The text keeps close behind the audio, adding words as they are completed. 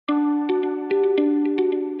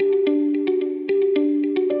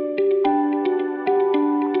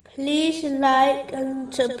like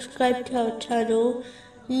and subscribe to our channel.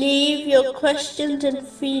 Leave your questions and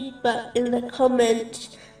feedback in the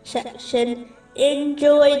comments section.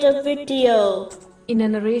 Enjoy the video. In a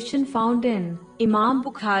narration found in Imam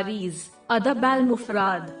Bukhari's Adab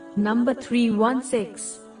al-Mufrad, number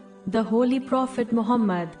 316, the Holy Prophet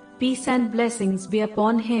Muhammad, peace and blessings be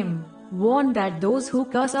upon him, warned that those who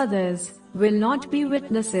curse others will not be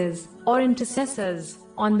witnesses or intercessors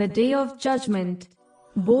on the day of judgment.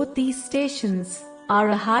 Both these stations are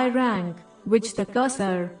a high rank which the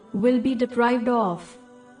curser will be deprived of.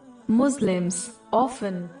 Muslims,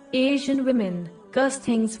 often Asian women, curse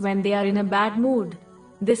things when they are in a bad mood.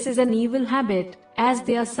 This is an evil habit, as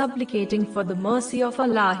they are supplicating for the mercy of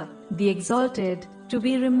Allah, the Exalted, to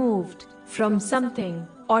be removed from something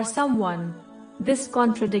or someone. This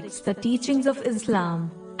contradicts the teachings of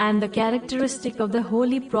Islam and the characteristic of the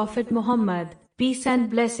Holy Prophet Muhammad, peace and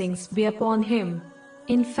blessings be upon him.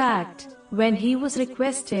 In fact, when he was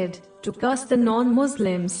requested to curse the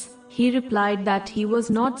non-Muslims, he replied that he was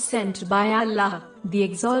not sent by Allah, the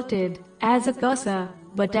Exalted, as a curser,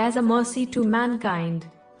 but as a mercy to mankind.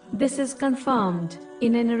 This is confirmed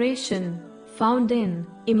in a narration found in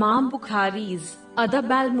Imam Bukhari's Adab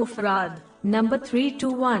al-Mufrad, number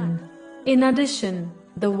 321. In addition,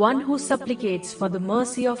 the one who supplicates for the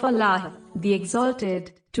mercy of Allah, the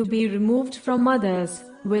Exalted, to be removed from others,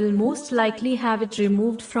 will most likely have it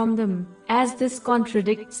removed from them, as this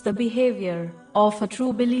contradicts the behavior of a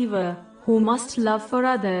true believer, who must love for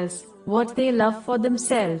others what they love for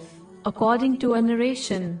themselves, according to a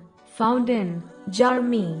narration found in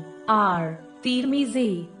Jarmi R.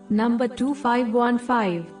 Tirmizi, number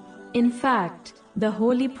 2515. In fact, the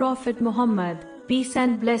Holy Prophet Muhammad, peace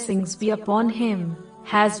and blessings be upon him,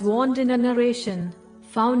 has warned in a narration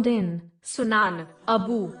found in Sunan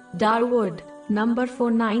Abu Dawood, number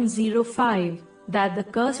 4905, that the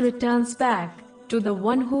curse returns back to the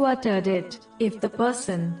one who uttered it, if the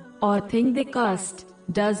person or thing they cursed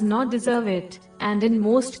does not deserve it, and in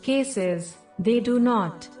most cases, they do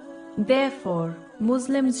not. Therefore,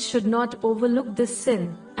 Muslims should not overlook this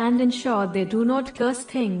sin, and ensure they do not curse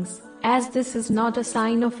things, as this is not a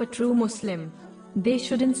sign of a true Muslim. They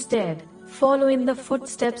should instead follow in the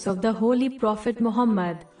footsteps of the Holy Prophet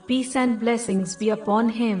Muhammad, peace and blessings be upon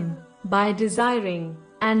him, by desiring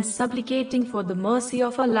and supplicating for the mercy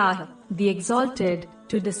of Allah, the Exalted,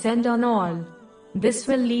 to descend on all. This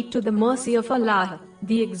will lead to the mercy of Allah,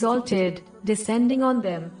 the Exalted, descending on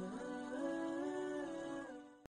them.